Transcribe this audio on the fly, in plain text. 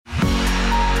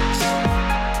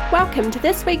Welcome to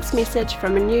this week's message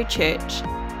from Renew Church.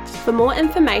 For more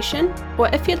information, or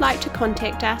if you'd like to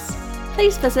contact us,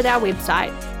 please visit our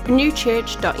website,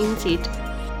 renewchurch.nz.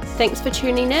 Thanks for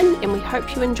tuning in, and we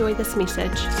hope you enjoy this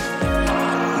message.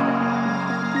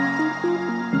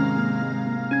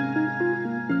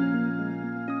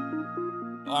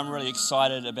 I'm really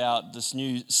excited about this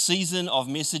new season of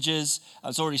messages.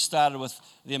 It's already started with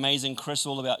the amazing Chris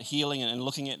all about healing and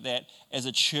looking at that as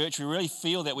a church. We really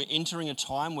feel that we're entering a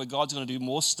time where God's going to do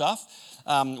more stuff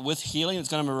with healing. It's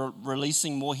going to be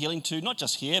releasing more healing too, not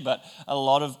just here, but a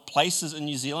lot of places in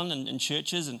New Zealand and in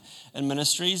churches and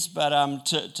ministries. But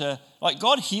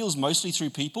God heals mostly through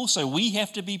people, so we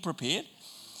have to be prepared.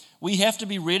 We have to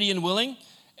be ready and willing,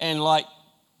 and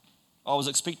I was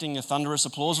expecting a thunderous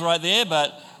applause right there,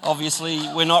 but obviously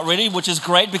we're not ready, which is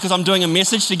great because I'm doing a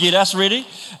message to get us ready.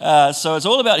 So it's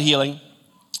all about healing,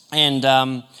 and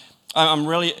I'm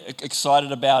really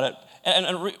excited about it. And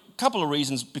a couple of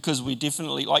reasons, because we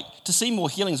definitely, to see more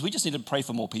healings, we just need to pray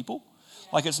for more people.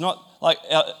 It's not like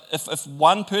if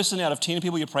one person out of 10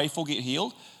 people you pray for get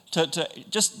healed, to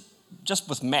just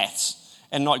with maths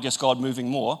and not just God moving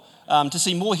more. To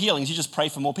see more healings, you just pray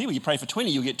for more people. You pray for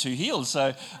 20, you'll get 2 healed.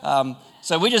 So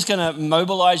we're just going to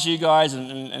mobilize you guys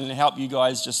and help you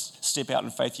guys just step out in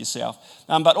faith yourself.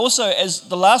 But also, as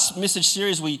the last message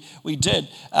series we did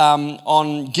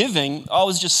on giving, I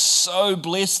was just so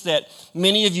blessed that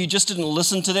many of you just didn't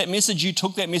listen to that message. You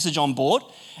took that message on board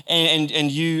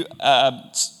and you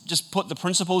just put the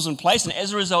principles in place. And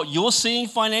as a result, you're seeing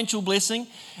financial blessing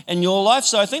in your life.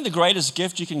 So I think the greatest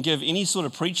gift you can give any sort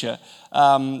of preacher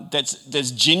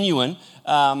that's genuine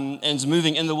and is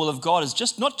moving in the will of God is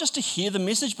just not just to hear the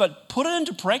message, but put it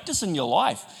into practice in your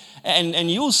life.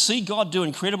 And you'll see God do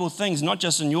incredible things, not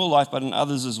just in your life, but in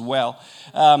others as well.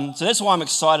 So that's why I'm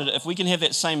excited. If we can have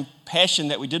that same passion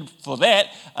that we did for that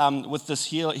with this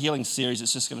healing series,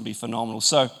 it's just going to be phenomenal.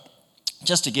 So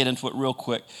just to get into it real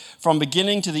quick, from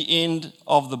beginning to the end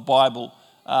of the Bible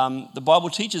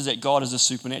teaches that God is a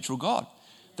supernatural God,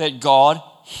 that God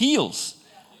heals.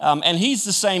 And he's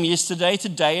the same yesterday,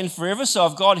 today, and forever. So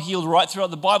if God healed right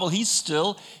throughout the Bible, he's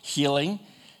still healing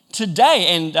today.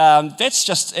 And that's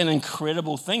just an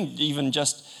incredible thing, even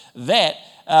just that.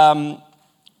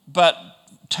 But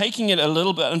taking it a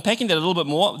little bit, unpacking that a little bit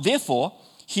more, therefore,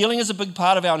 healing is a big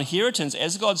part of our inheritance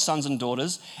as God's sons and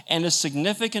daughters and a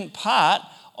significant part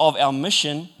of our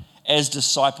mission as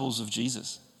disciples of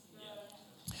Jesus.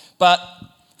 But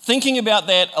thinking about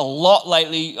that a lot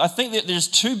lately, I think that there's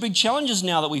 2 big challenges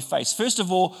now that we face. First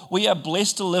of all, we are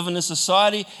blessed to live in a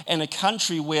society and a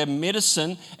country where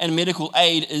medicine and medical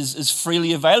aid is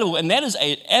freely available, and that is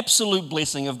an absolute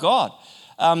blessing of God.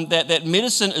 That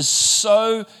medicine is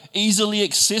so easily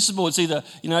accessible. It's either,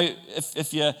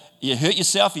 if you hurt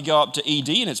yourself, you go up to ED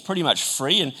and it's pretty much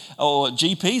free, or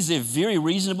GPs, they're very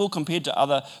reasonable compared to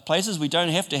other places. We don't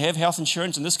have to have health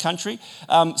insurance in this country.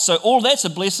 So all that's a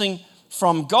blessing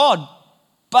from God,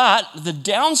 but the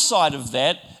downside of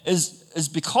that is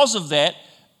because of that,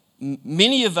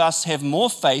 many of us have more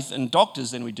faith in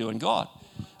doctors than we do in God.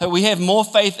 We have more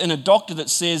faith in a doctor that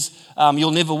says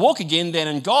you'll never walk again than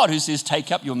in God who says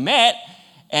take up your mat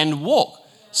and walk.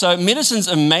 So medicine's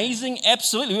amazing,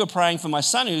 absolutely. We were praying for my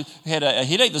son who had a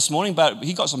headache this morning, but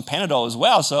he got some Panadol as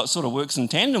well, so it sort of works in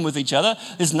tandem with each other.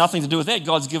 There's nothing to do with that.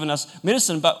 God's given us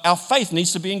medicine, but our faith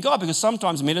needs to be in God because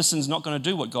sometimes medicine's not going to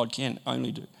do what God can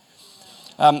only do.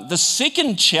 The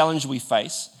second challenge we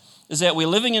face is that we're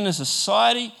living in a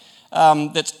society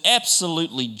that's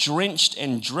absolutely drenched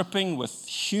and dripping with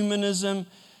humanism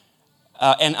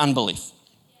and unbelief.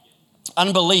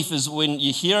 Unbelief is when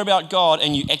you hear about God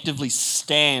and you actively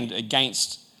stand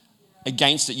against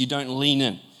it. You don't lean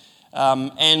in.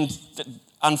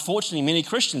 Unfortunately, many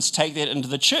Christians take that into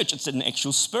the church. It's an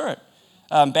actual spirit.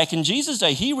 Back in Jesus'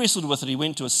 day, he wrestled with it. He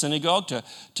went to a synagogue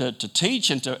to teach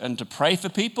and to pray for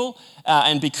people.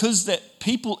 And because that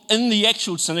people in the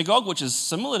actual synagogue, which is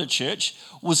similar to church,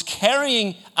 was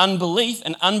carrying unbelief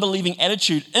and unbelieving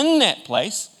attitude in that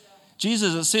place,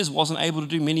 Jesus, it says, wasn't able to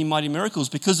do many mighty miracles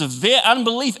because of their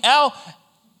unbelief. Our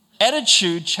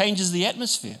attitude changes the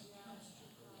atmosphere.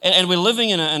 And we're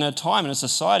living in a time, in a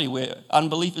society where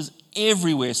unbelief is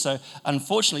everywhere. So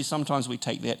unfortunately, sometimes we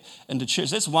take that into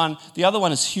church. That's one. The other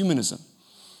one is humanism.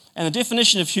 And the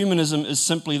definition of humanism is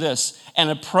simply this: an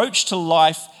approach to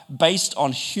life based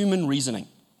on human reasoning.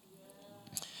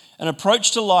 An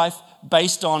approach to life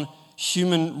based on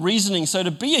human reasoning. So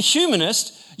to be a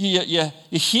humanist, you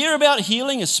hear about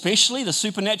healing, especially the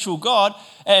supernatural God,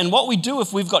 and what we do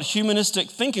if we've got humanistic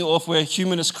thinking, or if we're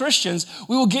humanist Christians,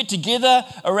 we will get together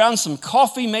around some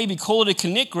coffee, maybe call it a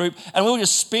connect group, and we'll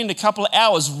just spend a couple of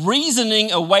hours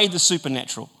reasoning away the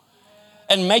supernatural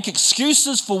and make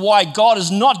excuses for why God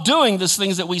is not doing these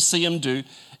things that we see him do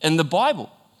in the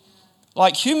Bible.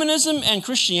 Like, humanism and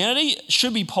Christianity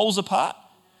should be poles apart.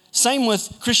 Same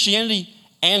with Christianity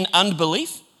and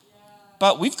unbelief.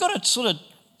 But we've got to sort of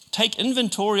take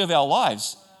inventory of our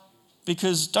lives,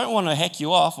 because don't want to hack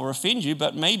you off or offend you,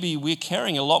 but maybe we're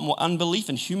carrying a lot more unbelief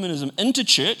and humanism into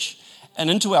church and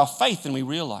into our faith than we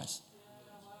realize.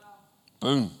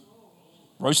 Boom.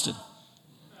 Roasted.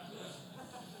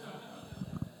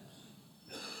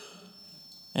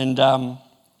 And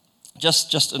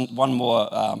just one more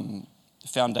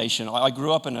foundation. I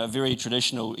grew up in a very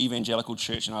traditional evangelical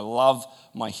church, and I love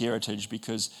my heritage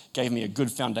because it gave me a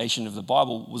good foundation of the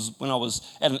Bible. Was when I was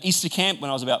at an Easter camp when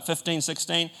I was about 15,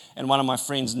 16, and one of my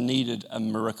friends needed a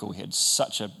miracle. He had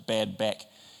such a bad back,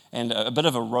 and a bit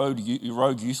of a rogue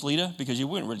youth leader, because you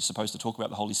weren't really supposed to talk about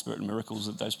the Holy Spirit and miracles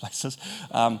at those places.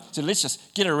 So let's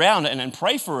just get around and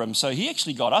pray for him. So he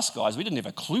actually got us guys, we didn't have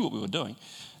a clue what we were doing,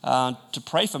 to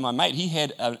pray for my mate. He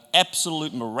had an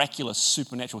absolute miraculous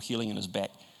supernatural healing in his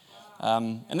back.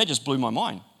 And that just blew my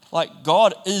mind. Like,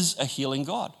 God is a healing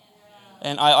God.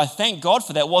 And I thank God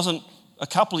for that. It was a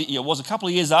couple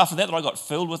of years after that I got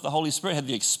filled with the Holy Spirit, had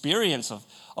the experience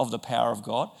of the power of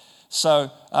God. So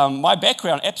my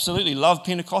background, absolutely love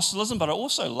Pentecostalism, but I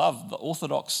also love the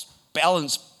orthodox,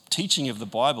 balanced teaching of the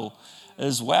Bible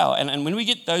as well. And when we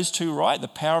get those two right, the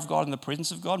power of God and the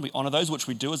presence of God, and we honor those, which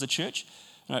we do as a church,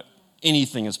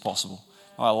 anything is possible.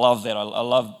 I love that. I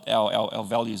love our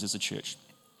values as a church.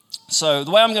 So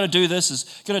the way I'm going to do this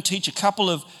is going to teach a couple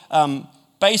of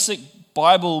basic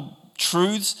Bible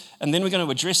truths, and then we're going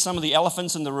to address some of the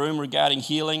elephants in the room regarding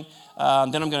healing.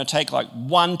 Then I'm going to take like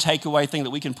one takeaway thing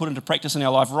that we can put into practice in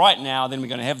our life right now. Then we're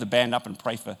going to have the band up and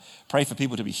pray for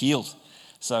people to be healed.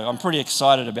 So I'm pretty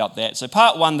excited about that. So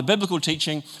part one, the biblical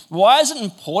teaching. Why is it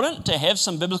important to have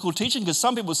some biblical teaching? Because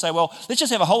some people say, well, let's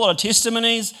just have a whole lot of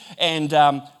testimonies and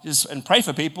pray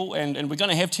for people. And we're going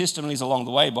to have testimonies along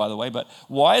the way, by the way. But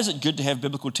why is it good to have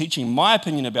biblical teaching? My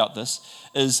opinion about this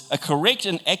is a correct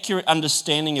and accurate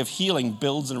understanding of healing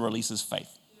builds and releases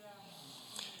faith.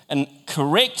 And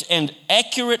correct and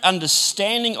accurate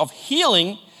understanding of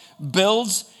healing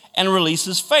builds and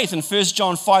releases faith. In 1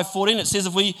 John 5:14, it says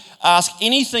if we ask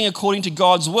anything according to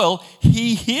God's will,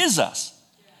 he hears us.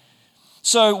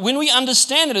 So when we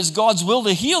understand that it's God's will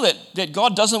to heal, that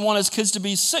God doesn't want his kids to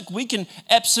be sick, we can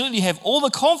absolutely have all the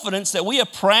confidence that we are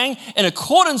praying in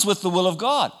accordance with the will of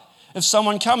God if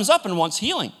someone comes up and wants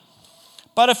healing.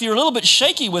 But if you're a little bit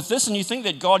shaky with this and you think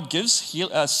that God gives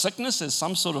sickness as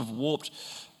some sort of warped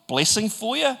blessing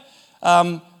for you,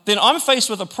 then I'm faced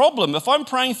with a problem. If I'm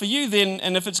praying for you,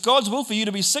 and if it's God's will for you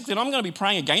to be sick, then I'm going to be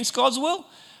praying against God's will.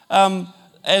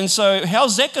 And so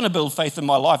how's that going to build faith in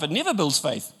my life? It never builds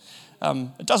faith.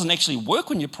 It doesn't actually work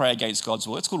when you pray against God's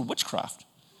will. It's called witchcraft.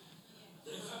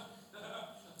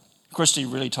 Christy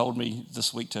really told me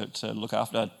this week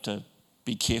to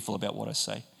be careful about what I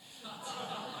say.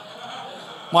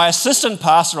 My assistant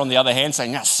pastor, on the other hand,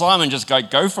 saying, "Now, Simon, just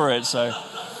go for it." So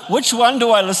which one do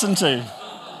I listen to?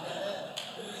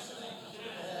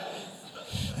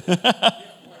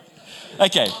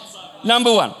 Okay,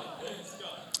 number one.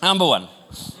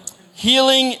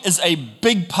 Healing is a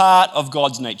big part of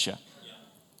God's nature.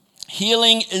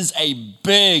 Healing is a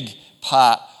big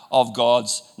part of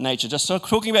God's nature. Just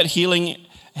talking about healing,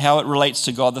 how it relates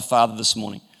to God the Father this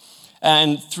morning.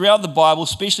 And throughout the Bible,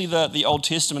 especially the Old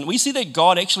Testament, we see that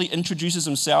God actually introduces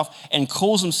himself and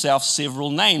calls himself several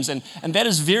names. And that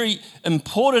is very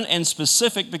important and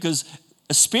specific because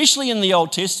especially in the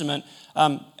Old Testament,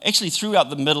 actually throughout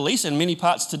the Middle East and many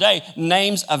parts today,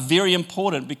 names are very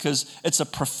important because it's a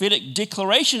prophetic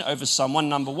declaration over someone,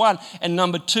 number one. And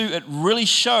number two, it really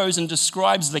shows and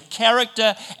describes the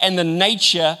character and the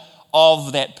nature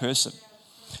of that person.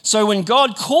 So when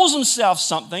God calls himself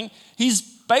something, he's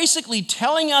basically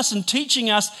telling us and teaching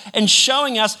us and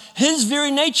showing us his very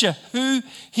nature, who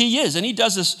he is. And he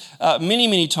does this many,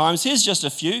 many times. Here's just a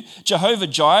few. Jehovah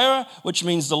Jireh, which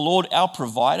means the Lord our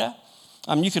provider.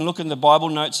 You can look in the Bible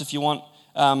notes if you want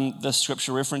the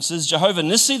scripture references. Jehovah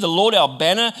Nissi, the Lord our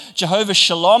banner. Jehovah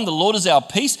Shalom, the Lord is our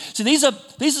peace. So these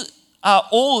are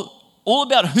all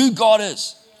about who God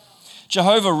is.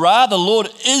 Jehovah Ra, the Lord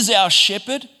is our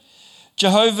shepherd.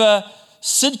 Jehovah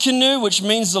Sidkenu, which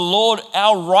means the Lord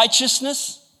our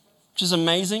righteousness, which is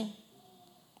amazing.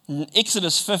 In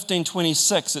Exodus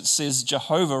 15:26, it says,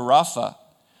 Jehovah Rapha,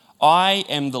 I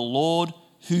am the Lord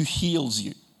who heals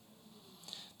you.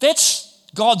 That's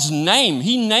God's name.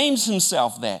 He names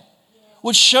himself that,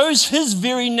 which shows his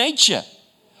very nature.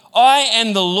 I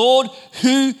am the Lord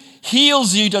who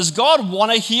heals you. Does God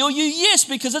want to heal you? Yes,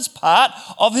 because it's part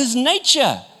of his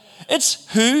nature. It's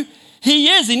who he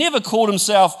is. He never called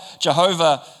himself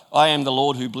Jehovah, I am the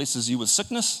Lord who blesses you with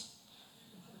sickness.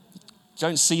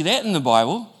 Don't see that in the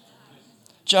Bible.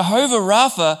 Jehovah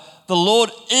Rapha, the Lord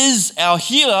is our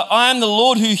healer. I am the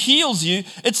Lord who heals you.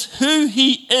 It's who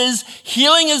he is.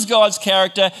 Healing is God's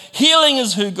character. Healing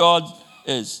is who God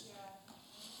is.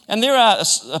 And there are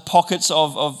pockets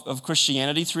of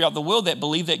Christianity throughout the world that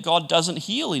believe that God doesn't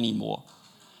heal anymore.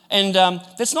 And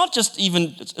that's not just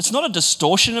even, it's not a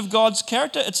distortion of God's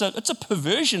character, it's a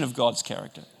perversion of God's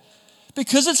character.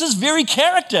 Because it's his very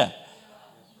character.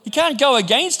 You can't go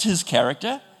against his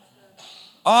character.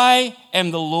 I am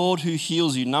the Lord who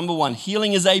heals you. Number one,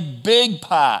 healing is a big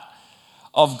part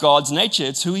of God's nature.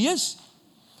 It's who he is.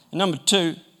 And number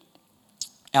two,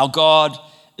 our God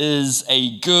is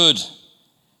a good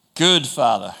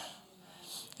Father.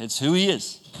 It's who he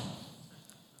is.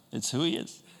 It's who he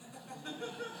is.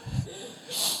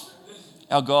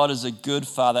 Our God is a good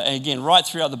Father. And again, right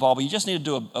throughout the Bible, you just need to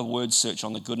do a word search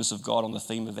on the goodness of God, on the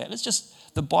theme of that. It's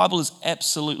just, the Bible is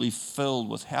absolutely filled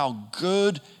with how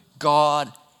good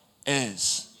God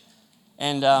is.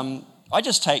 And I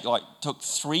just took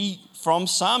three from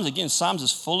Psalms. Again, Psalms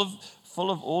is full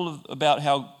of about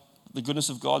how the goodness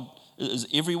of God is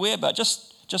everywhere, but just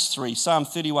three. Psalm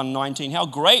 31:19. How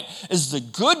great is the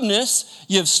goodness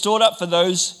you have stored up for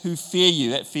those who fear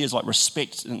you. That fear is like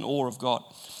respect and awe of God.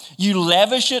 You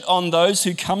lavish it on those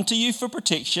who come to you for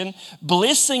protection,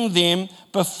 blessing them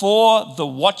before the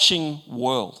watching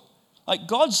world. Like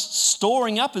God's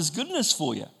storing up his goodness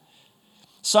for you.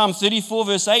 Psalm 34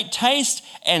 verse 8, taste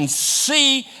and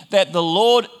see that the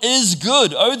Lord is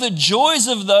good. Oh, the joys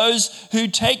of those who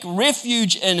take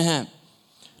refuge in him.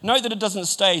 Note that it doesn't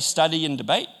stay study and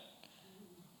debate,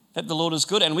 that the Lord is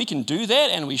good, and we can do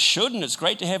that, and we should, and it's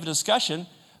great to have a discussion,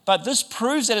 but this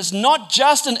proves that it's not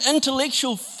just an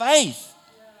intellectual faith.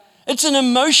 It's an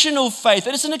emotional faith.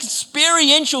 It's an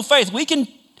experiential faith. We can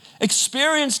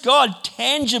experience God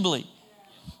tangibly.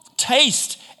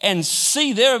 Taste and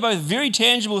see. There are both very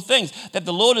tangible things, that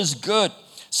the Lord is good.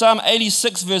 Psalm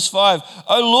 86 verse 5.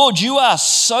 Oh Lord, you are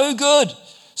so good,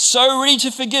 so ready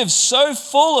to forgive, so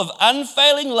full of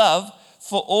unfailing love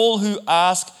for all who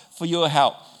ask for your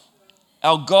help.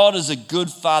 Our God is a good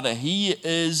Father. He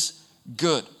is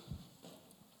good.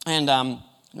 And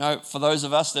for those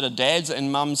of us that are dads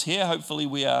and mums here, hopefully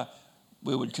we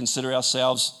would consider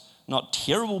ourselves not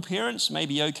terrible parents,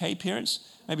 maybe okay parents,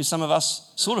 maybe some of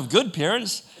us sort of good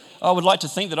parents. I would like to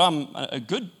think that I'm a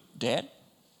good dad.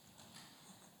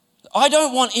 I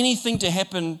don't want anything to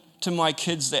happen to my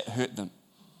kids that hurt them.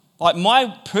 Like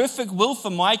my perfect will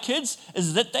for my kids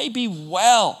is that they be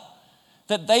well,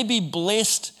 that they be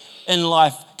blessed in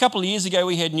life. A couple of years ago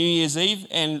we had New Year's Eve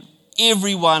and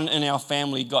everyone in our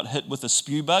family got hit with a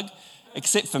spew bug,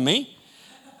 except for me,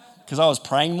 because I was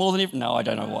praying more than everyone. No, I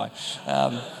don't know why.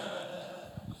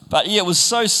 But yeah, it was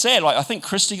so sad. Like I think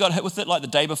Christy got hit with it like the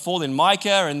day before, then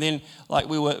Micah, and then like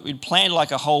we'd planned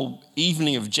like a whole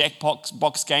evening of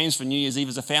Jackbox games for New Year's Eve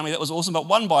as a family. That was awesome. But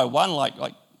one by one, like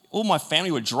all my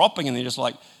family were dropping and they're just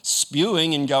like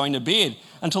spewing and going to bed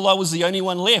until I was the only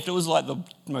one left. It was like the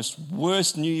most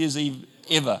worst New Year's Eve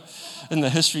ever in the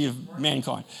history of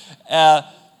mankind.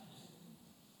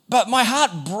 But my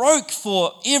heart broke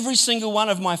for every single one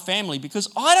of my family because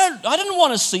I didn't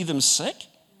want to see them sick.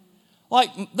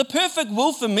 Like the perfect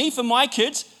will for me, for my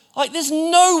kids, like there's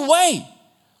no way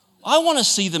I want to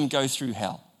see them go through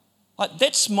hell. Like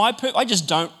that's I just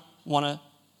don't want to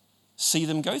see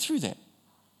them go through that.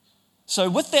 So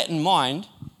with that in mind,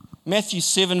 Matthew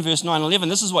 7 verse 9-11,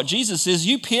 this is what Jesus says.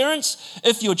 You parents,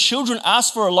 if your children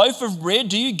ask for a loaf of bread,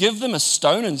 do you give them a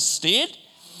stone instead?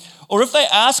 Or if they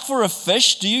ask for a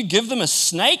fish, do you give them a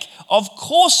snake? Of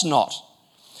course not.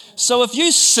 So if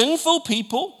you sinful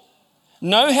people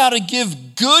know how to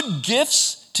give good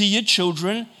gifts to your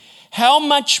children, how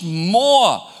much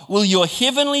more will your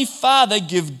heavenly Father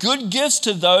give good gifts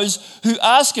to those who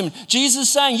ask him? Jesus is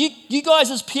saying, you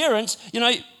guys as parents,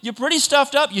 you're pretty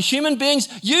stuffed up. You're human beings.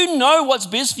 You know what's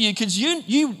best for you because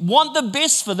you want the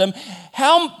best for them.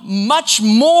 How much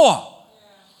more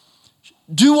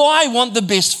do I want the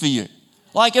best for you?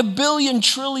 Like a billion,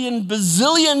 trillion,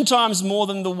 bazillion times more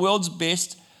than the world's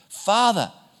best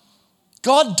Father.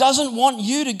 God doesn't want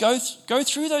you to go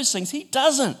through those things. He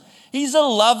doesn't. He's a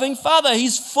loving Father.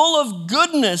 He's full of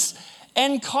goodness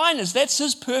and kindness. That's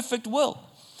his perfect will.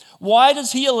 Why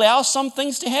does he allow some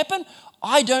things to happen?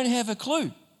 I don't have a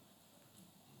clue.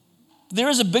 There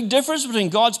is a big difference between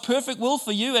God's perfect will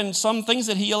for you and some things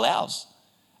that he allows.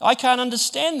 I can't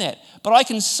understand that. But I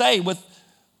can say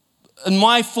in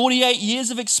my 48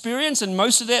 years of experience and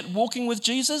most of that walking with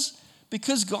Jesus,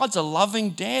 because God's a loving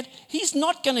dad, he's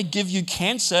not going to give you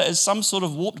cancer as some sort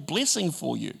of warped blessing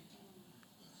for you.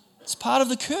 It's part of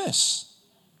the curse.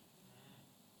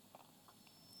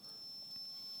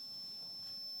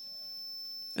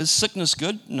 Is sickness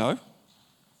good? No.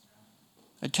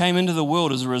 It came into the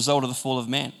world as a result of the fall of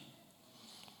man.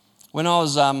 When I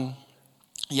was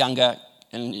younger,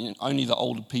 and only the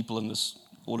older people in this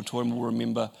auditorium will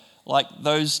remember, like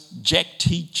those Jack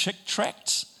T. Chick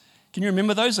tracts. Can you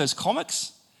remember those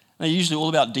comics? They're usually all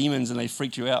about demons and they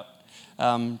freaked you out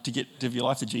to give your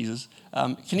life to Jesus.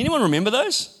 Can anyone remember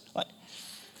those?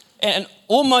 And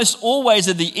almost always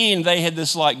at the end, they had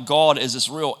this like God as this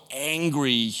real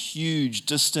angry, huge,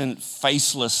 distant,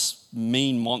 faceless,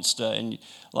 mean monster. And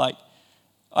like,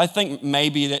 I think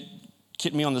maybe that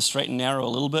kept me on the straight and narrow a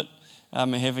little bit,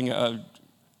 having an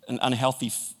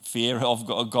unhealthy fear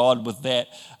of God with that.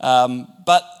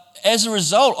 But as a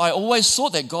result, I always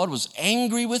thought that God was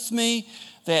angry with me,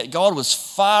 that God was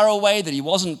far away, that he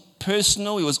wasn't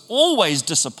personal. He was always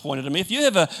disappointed in me. If you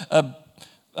have a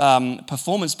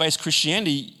performance-based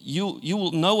Christianity, you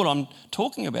will know what I'm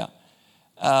talking about.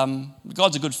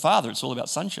 God's a good father. It's all about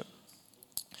sonship.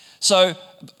 So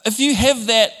if you have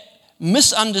that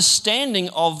misunderstanding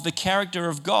of the character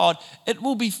of God, it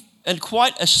will be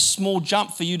quite a small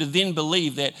jump for you to then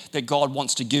believe that God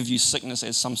wants to give you sickness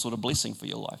as some sort of blessing for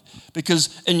your life.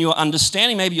 Because in your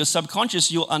understanding, maybe your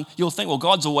subconscious, you'll think, well,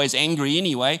 God's always angry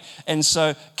anyway. And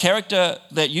so character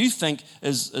that you think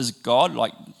is God,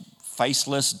 like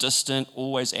faceless, distant,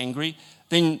 always angry,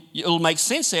 then it'll make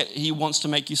sense that he wants to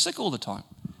make you sick all the time.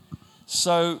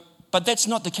 So, but that's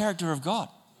not the character of God.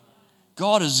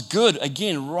 God is good,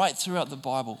 again, right throughout the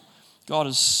Bible. God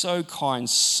is so kind,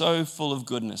 so full of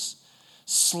goodness,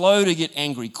 slow to get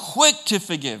angry, quick to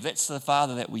forgive. That's the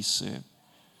Father that we serve.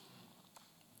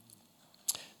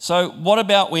 So what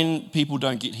about when people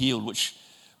don't get healed, which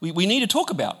we need to talk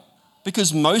about?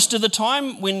 Because most of the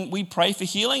time when we pray for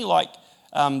healing, like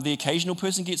the occasional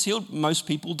person gets healed, most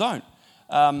people don't.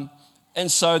 And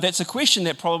so that's a question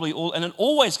that probably and it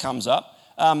always comes up,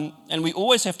 and we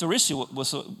always have to wrestle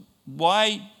with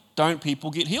why don't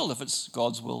people get healed if it's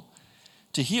God's will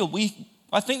to heal?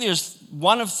 I think there's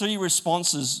one of three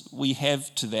responses we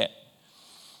have to that.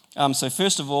 So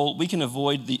first of all, we can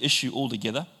avoid the issue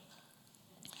altogether.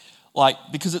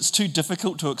 Because it's too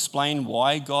difficult to explain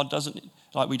why God doesn't,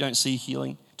 we don't see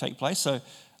healing take place. So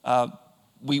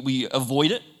we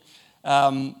avoid it,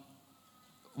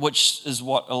 which is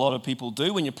what a lot of people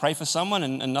do. When you pray for someone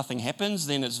and nothing happens,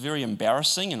 then it's very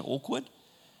embarrassing and awkward.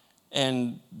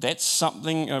 And that's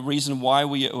a reason why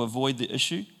we avoid the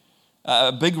issue.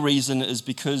 A big reason is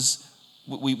because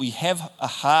we have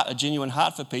a genuine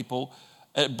heart for people.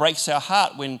 It breaks our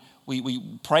heart when we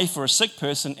pray for a sick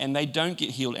person and they don't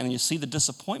get healed, and you see the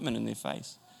disappointment in their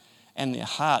face and their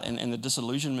heart and the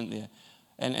disillusionment there.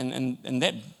 And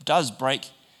that does break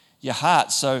your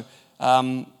heart. So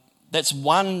that's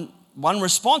one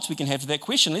response we can have to that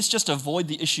question. Let's just avoid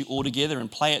the issue altogether and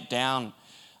play it down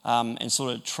and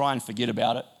sort of try and forget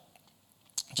about it.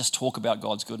 Just talk about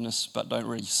God's goodness, but don't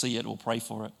really see it or pray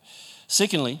for it.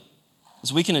 Secondly,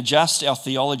 is we can adjust our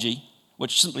theology,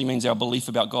 which simply means our belief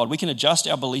about God. We can adjust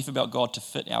our belief about God to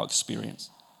fit our experience.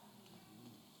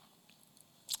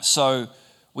 So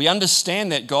we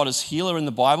understand that God is healer in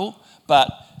the Bible,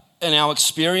 but in our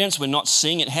experience, we're not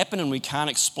seeing it happen and we can't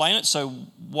explain it. So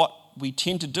what we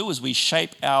tend to do is we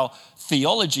shape our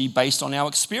theology based on our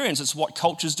experience. It's what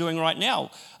culture's doing right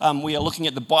now. We are looking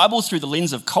at the Bible through the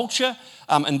lens of culture,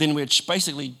 and then we're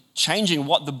basically changing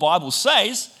what the Bible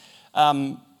says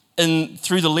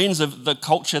through the lens of the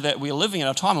culture that we're living in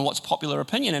our time and what's popular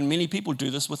opinion. And many people do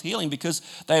this with healing because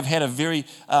they've had a very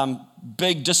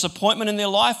big disappointment in their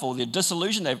life, or they're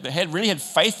disillusioned. They've really had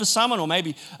faith for someone, or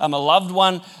maybe a loved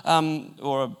one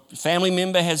or a family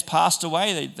member has passed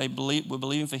away. We're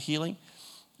believing for healing.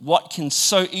 What can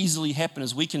so easily happen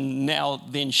is we can now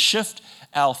then shift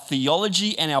our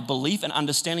theology and our belief and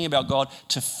understanding about God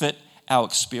to fit our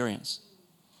experience.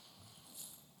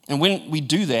 And when we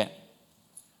do that,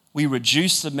 we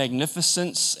reduce the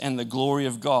magnificence and the glory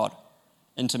of God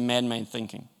into man-made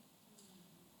thinking.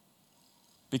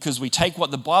 Because we take what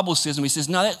the Bible says and we say,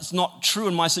 no, that's not true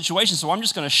in my situation, so I'm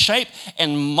just going to shape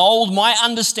and mold my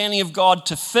understanding of God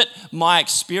to fit my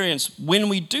experience. When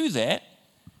we do that,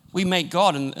 we make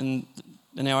God in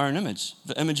in our own image,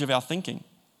 the image of our thinking,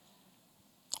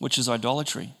 which is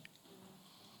idolatry.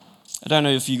 I don't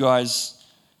know if you guys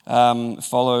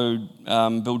followed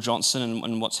Bill Johnson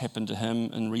and what's happened to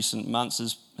him in recent months.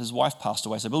 His wife passed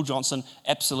away. So Bill Johnson,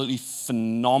 absolutely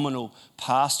phenomenal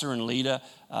pastor and leader,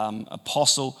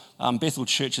 apostle. Bethel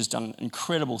Church has done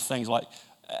incredible things. Like,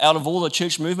 out of all the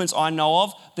church movements I know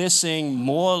of, they're seeing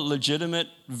more legitimate,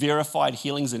 verified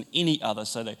healings than any other.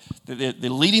 So they're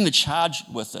leading the charge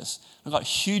with this. I've got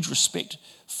huge respect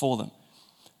for them.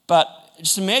 But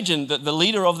just imagine that the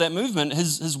leader of that movement,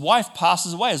 his wife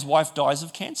passes away. His wife dies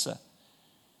of cancer.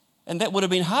 And that would have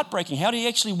been heartbreaking. How do you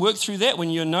actually work through that when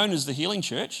you're known as the Healing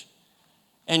Church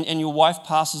and your wife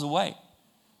passes away?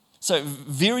 So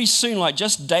very soon, like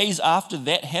just days after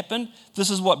that happened,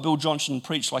 this is what Bill Johnson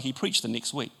preached, like he preached the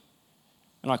next week.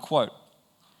 And I quote,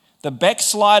 "The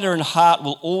backslider in heart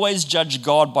will always judge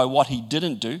God by what he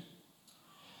didn't do,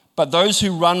 but those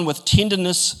who run with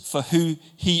tenderness for who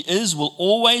he is will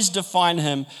always define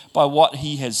him by what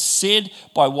he has said,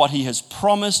 by what he has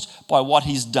promised, by what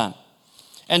he's done.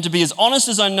 And to be as honest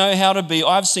as I know how to be,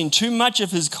 I've seen too much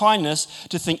of his kindness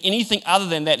to think anything other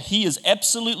than that he is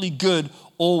absolutely good,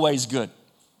 always good."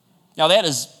 Now that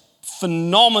is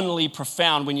phenomenally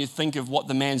profound when you think of what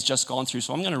the man's just gone through,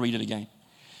 so I'm going to read it again.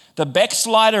 "The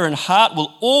backslider in heart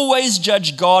will always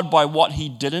judge God by what he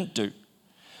didn't do.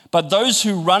 But those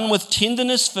who run with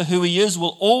tenderness for who he is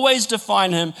will always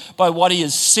define him by what he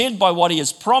has said, by what he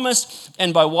has promised,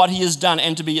 and by what he has done.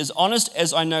 And to be as honest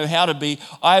as I know how to be,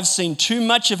 I have seen too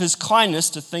much of his kindness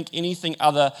to think anything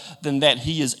other than that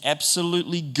he is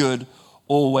absolutely good,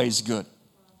 always good."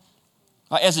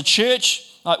 As a church,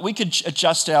 we could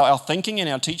adjust our thinking and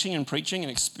our teaching and preaching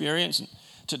and experience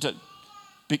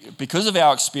because of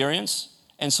our experience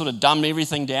and sort of dumb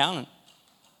everything down.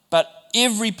 But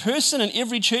every person in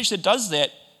every church that does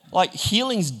that, like,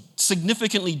 healings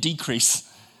significantly decrease.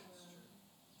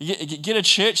 You get a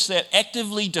church that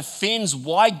actively defends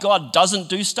why God doesn't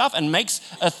do stuff and makes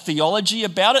a theology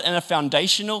about it and a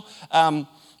foundational,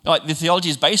 like the theology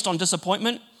is based on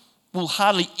disappointment, will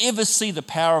hardly ever see the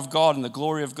power of God and the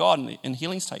glory of God and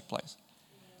healings take place.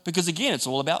 Because again, it's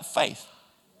all about faith.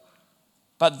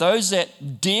 But those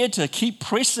that dare to keep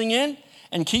pressing in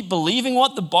and keep believing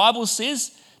what the Bible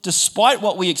says, despite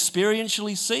what we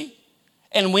experientially see,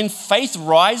 and when faith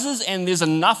rises and there's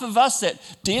enough of us that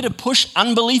dare to push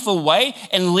unbelief away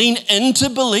and lean into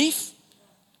belief,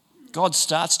 God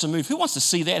starts to move. Who wants to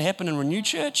see that happen in Renew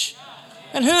Church?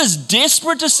 And who is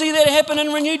desperate to see that happen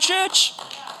in Renew Church?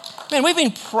 Man, we've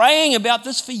been praying about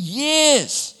this for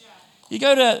years. You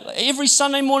go to every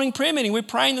Sunday morning prayer meeting, we're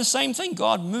praying the same thing.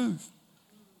 God, move.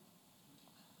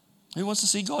 Who wants to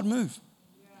see God move?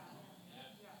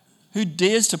 Who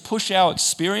dares to push our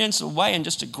experience away and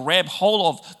just to grab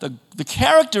hold of the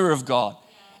character of God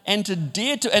and to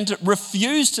dare to and to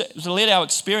refuse to let our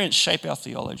experience shape our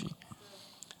theology?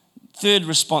 Third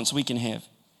response we can have.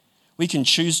 We can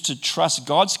choose to trust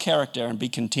God's character and be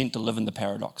content to live in the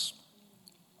paradox.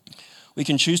 We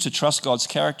can choose to trust God's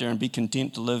character and be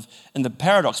content to live in the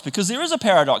paradox, because there is a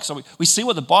paradox. So we see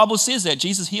what the Bible says, that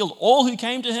Jesus healed all who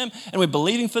came to him, and we're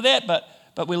believing for that,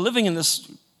 but we're living in this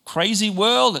crazy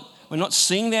world that we're not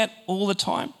seeing that all the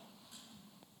time.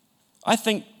 I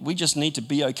think we just need to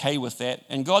be okay with that,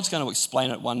 and God's going to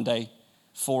explain it one day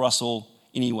for us all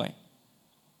anyway.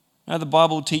 Now, the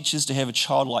Bible teaches to have a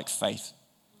childlike faith.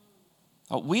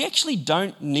 We actually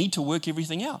don't need to work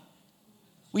everything out.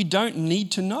 We don't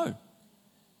need to know.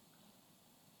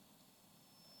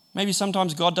 Maybe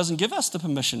sometimes God doesn't give us the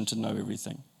permission to know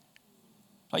everything.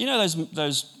 Like, you know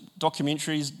those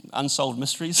documentaries, Unsolved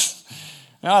Mysteries?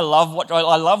 I love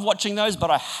watching those,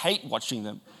 but I hate watching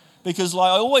them because I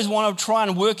always want to try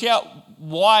and work out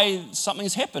why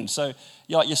something's happened. So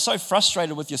you're so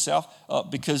frustrated with yourself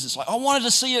because it's like, I wanted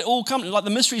to see it all come, like the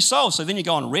mystery solved. So then you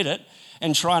go on Reddit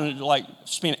and try and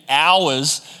spend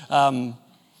hours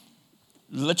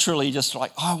literally just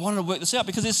I wanted to work this out,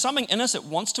 because there's something in us that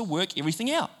wants to work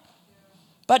everything out.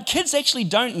 But kids actually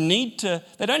don't need to,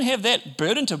 they don't have that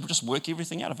burden to just work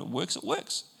everything out. If it works, it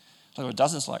works. If it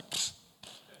doesn't, it's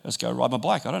let's go ride my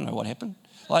bike. I don't know what happened.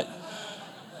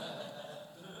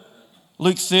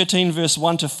 Luke 13, verse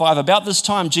 1-5. About this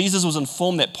time, Jesus was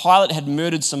informed that Pilate had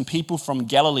murdered some people from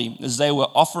Galilee as they were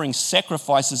offering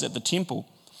sacrifices at the temple.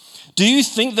 Do you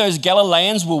think those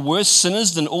Galileans were worse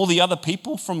sinners than all the other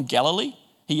people from Galilee?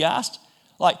 He asked.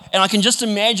 And I can just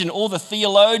imagine all the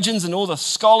theologians and all the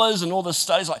scholars and all the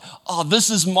studies this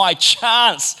is my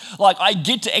chance. I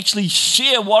get to actually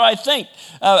share what I think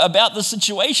about the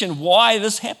situation, why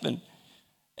this happened.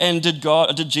 And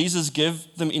did Jesus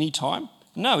give them any time?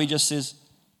 No, he just says,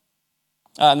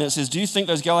 And then it says, do you think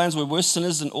those Galileans were worse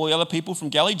sinners than all the other people from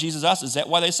Galilee? Jesus asked, is that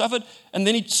why they suffered? And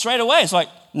then he straight away, it's like,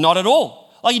 not at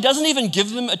all. Like he doesn't even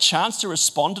give them a chance to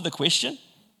respond to the question.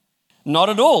 Not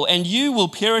at all. And you will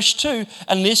perish too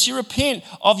unless you repent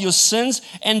of your sins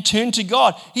and turn to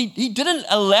God. He didn't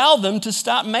allow them to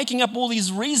start making up all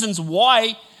these reasons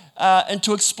why and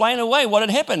to explain away what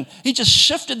had happened. He just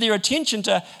shifted their attention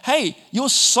to, hey, your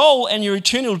soul and your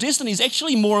eternal destiny is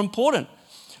actually more important.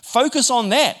 Focus on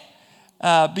that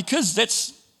because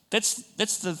that's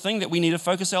the thing that we need to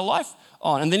focus our life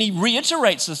on. And then he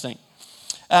reiterates the thing.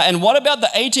 And what about the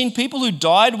 18 people who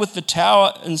died with the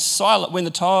tower in Siloam, when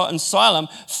the tower in Siloam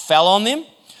fell on them?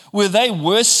 Were they the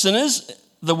worst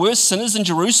sinners in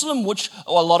Jerusalem, which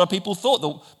a lot of people thought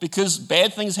that because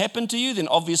bad things happened to you, then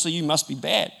obviously you must be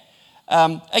bad.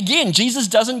 Again, Jesus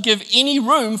doesn't give any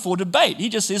room for debate. He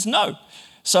just says no.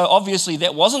 So obviously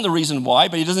that wasn't the reason why,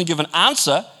 but he doesn't give an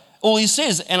answer. All he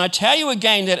says, and I tell you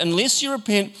again that unless you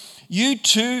repent, you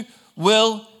too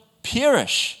will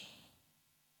perish.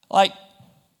 Like,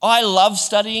 I love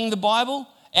studying the Bible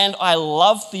and I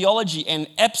love theology, and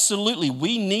absolutely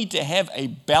we need to have a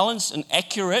balanced and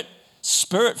accurate,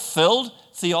 spirit-filled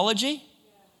theology.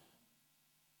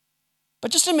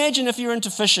 But just imagine if you're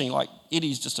into fishing, like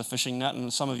Eddie's just a fishing nut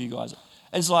and some of you guys.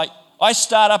 It's like, I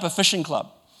start up a fishing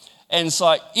club. And it's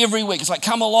like every week, it's like,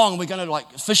 come along, we're going to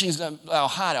like, fishing's our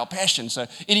heart, our passion. So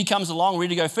Eddie comes along,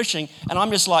 ready to go fishing. And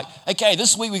I'm just like, okay,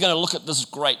 this week we're going to look at this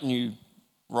great new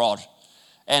rod.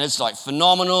 And it's like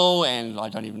phenomenal, and I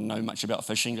don't even know much about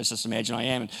fishing, just imagine I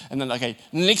am. And then, okay,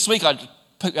 next week I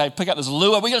pick up this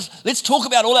lure. Let's talk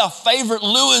about all our favorite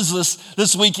lures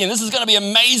this weekend. This is going to be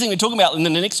amazing. We're talking about, and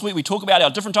then the next week we talk about our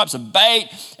different types of bait,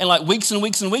 and like weeks and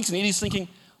weeks and weeks, and Eddie's thinking,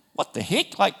 what the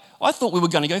heck? Like, I thought we were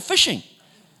going to go fishing.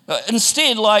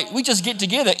 Instead, like, we just get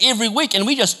together every week and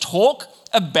we just talk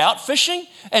about fishing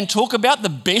and talk about the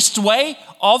best way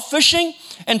of fishing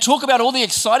and talk about all the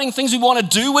exciting things we want to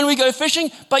do when we go fishing,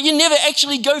 but you never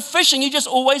actually go fishing. You just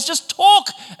always just talk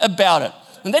about it.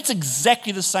 And that's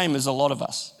exactly the same as a lot of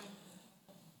us.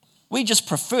 We just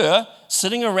prefer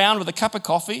sitting around with a cup of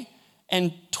coffee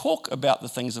and talk about the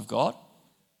things of God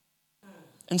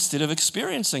instead of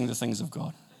experiencing the things of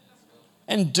God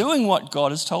and doing what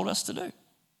God has told us to do.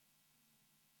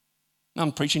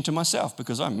 I'm preaching to myself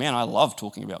because, I love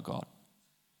talking about God.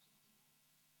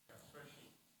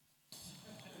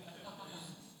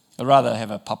 I'd rather have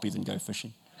a puppy than go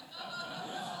fishing.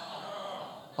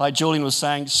 Like Julian was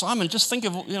saying, Simon, just think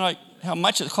of how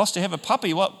much it costs to have a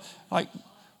puppy. What, like,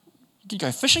 you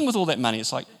go fishing with all that money?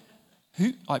 It's like,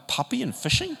 who? Like puppy and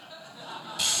fishing?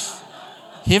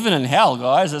 Heaven and hell,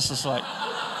 guys. It's just like.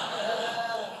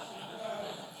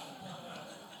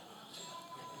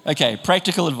 Okay,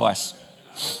 practical advice.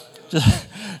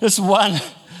 Just one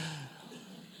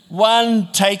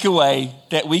takeaway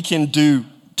that we can do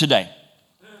today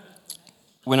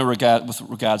with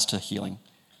regards to healing.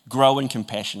 Grow in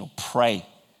compassion, or pray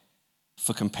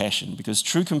for compassion, because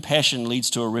true compassion leads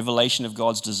to a revelation of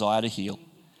God's desire to heal,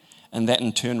 and that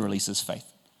in turn releases faith.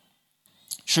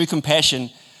 True compassion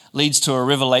leads to a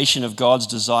revelation of God's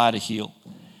desire to heal,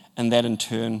 and that in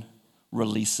turn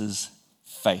releases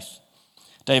faith.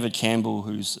 David Campbell,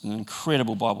 who's an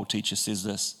incredible Bible teacher, says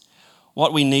this: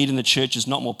 what we need in the church is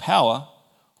not more power,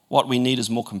 what we need is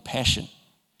more compassion.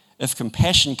 If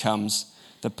compassion comes,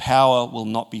 the power will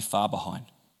not be far behind.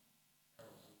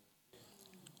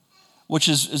 Which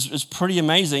is pretty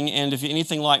amazing, and if you're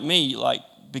anything like me, like,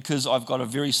 because I've got a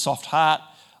very soft heart,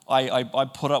 I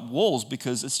put up walls,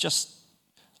 because it's just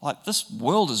like, this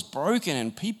world is broken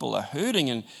and people are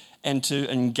hurting, and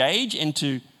to engage and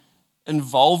to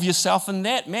involve yourself in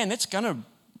that, man, that's going to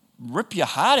rip your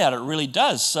heart out. It really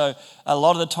does. So a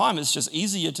lot of the time it's just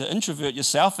easier to introvert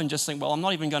yourself and just think, well, I'm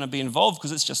not even going to be involved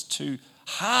because it's just too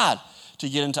hard to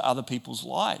get into other people's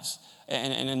lives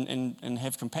and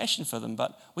have compassion for them.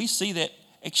 But we see that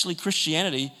actually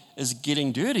Christianity is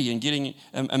getting dirty and getting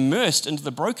immersed into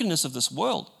the brokenness of this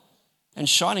world and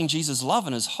shining Jesus' love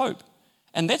and his hope.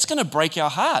 And that's going to break our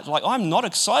heart. Like, I'm not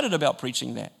excited about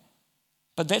preaching that.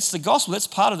 But that's the gospel. That's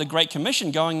part of the Great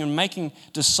Commission, going and making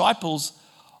disciples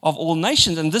of all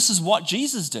nations. And this is what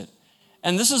Jesus did.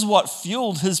 And this is what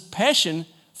fueled his passion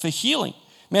for healing.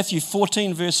 Matthew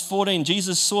 14, verse 14,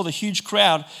 Jesus saw the huge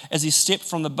crowd as he stepped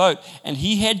from the boat, and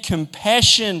he had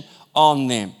compassion on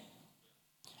them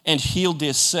and healed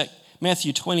their sick.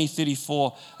 Matthew 20,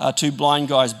 34, two blind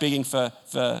guys begging for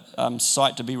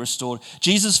sight to be restored.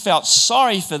 Jesus felt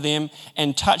sorry for them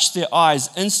and touched their eyes.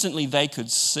 Instantly they could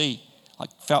see. Like,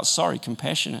 felt sorry,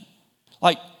 compassionate.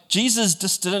 Like, Jesus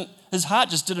just didn't, his heart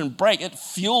just didn't break. It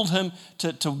fueled him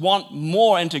to want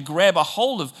more and to grab a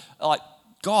hold of, like,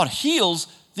 God heals,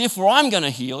 therefore I'm going to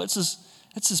heal. It's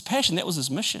his passion. That was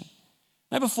his mission.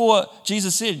 Now, before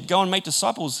Jesus said, go and make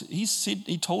disciples,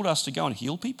 he told us to go and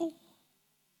heal people.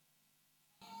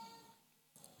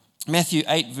 Matthew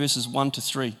 8, verses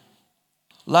 1-3.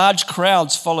 Large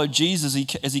crowds followed Jesus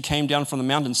as he came down from the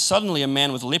mountain. Suddenly a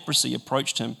man with leprosy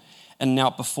approached him and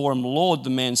knelt before him. Lord, the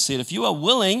man said, if you are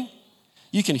willing,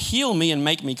 you can heal me and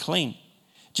make me clean.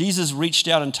 Jesus reached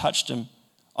out and touched him.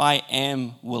 I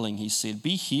am willing, he said,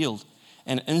 be healed.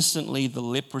 And instantly the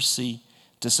leprosy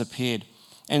disappeared.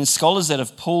 And scholars that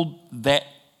have pulled that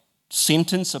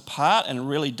sentence apart and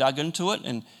really dug into it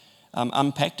and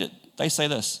unpacked it, they say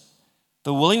this: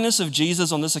 the willingness of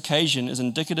Jesus on this occasion is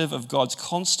indicative of God's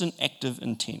constant active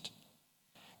intent.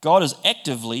 God is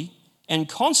actively and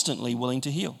constantly willing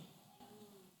to heal.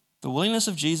 The willingness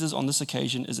of Jesus on this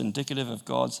occasion is indicative of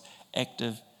God's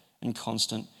active and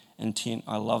constant intent.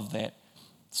 I love that.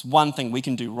 It's one thing we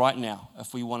can do right now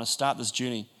if we want to start this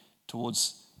journey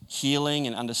towards healing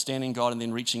and understanding God and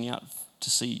then reaching out to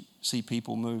see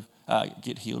people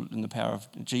get healed in the power of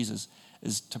Jesus,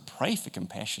 is to pray for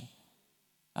compassion.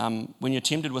 When you're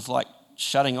tempted with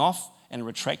shutting off and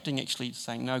retracting, actually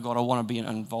saying, no, God, I want to be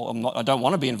involved. I don't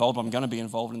want to be involved, but I'm going to be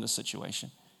involved in this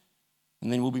situation.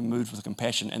 And then we'll be moved with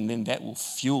compassion, and then that will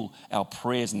fuel our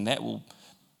prayers, and that will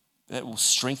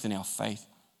strengthen our faith.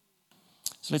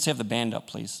 So let's have the band up,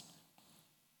 please.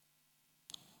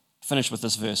 Finish with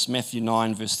this verse, Matthew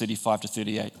 9, verse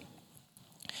 35-38.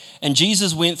 And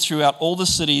Jesus went throughout all the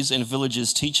cities and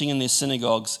villages, teaching in their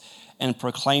synagogues and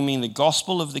proclaiming the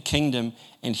gospel of the kingdom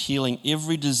and healing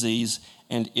every disease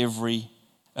and every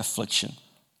affliction.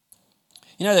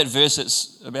 You know that verse,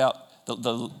 it's about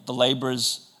the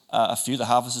laborers are few, the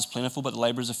harvest is plentiful, but the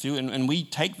laborers are few. And we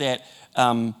take that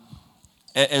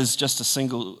as just a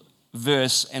single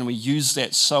verse, and we use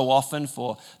that so often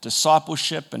for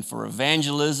discipleship and for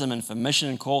evangelism and for mission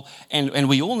and call. And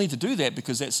we all need to do that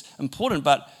because that's important.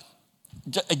 But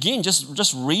again,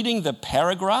 just reading the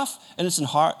paragraph in its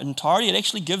entirety, it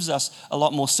actually gives us a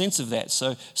lot more sense of that.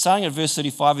 So starting at verse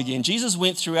 35 again, Jesus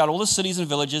went throughout all the cities and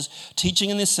villages, teaching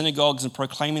in their synagogues and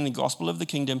proclaiming the gospel of the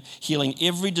kingdom, healing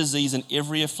every disease and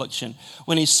every affliction.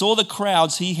 When he saw the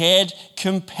crowds, he had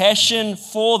compassion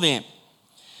for them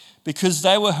because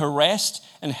they were harassed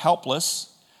and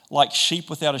helpless like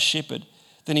sheep without a shepherd.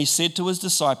 Then he said to his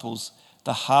disciples,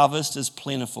 the harvest is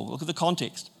plentiful. Look at the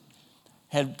context.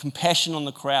 Had compassion on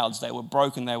the crowds. They were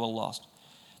broken, they were lost.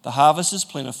 The harvest is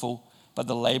plentiful, but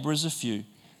the laborers are few.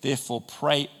 Therefore,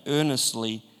 pray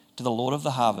earnestly to the Lord of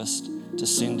the harvest to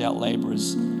send out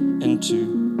laborers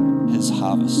into his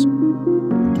harvest.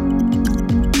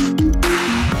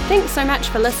 Thanks so much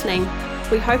for listening.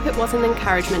 We hope it was an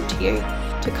encouragement to you.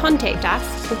 To contact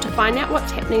us or to find out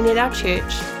what's happening at our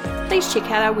church, please check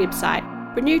out our website,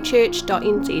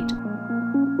 renewchurch.nz.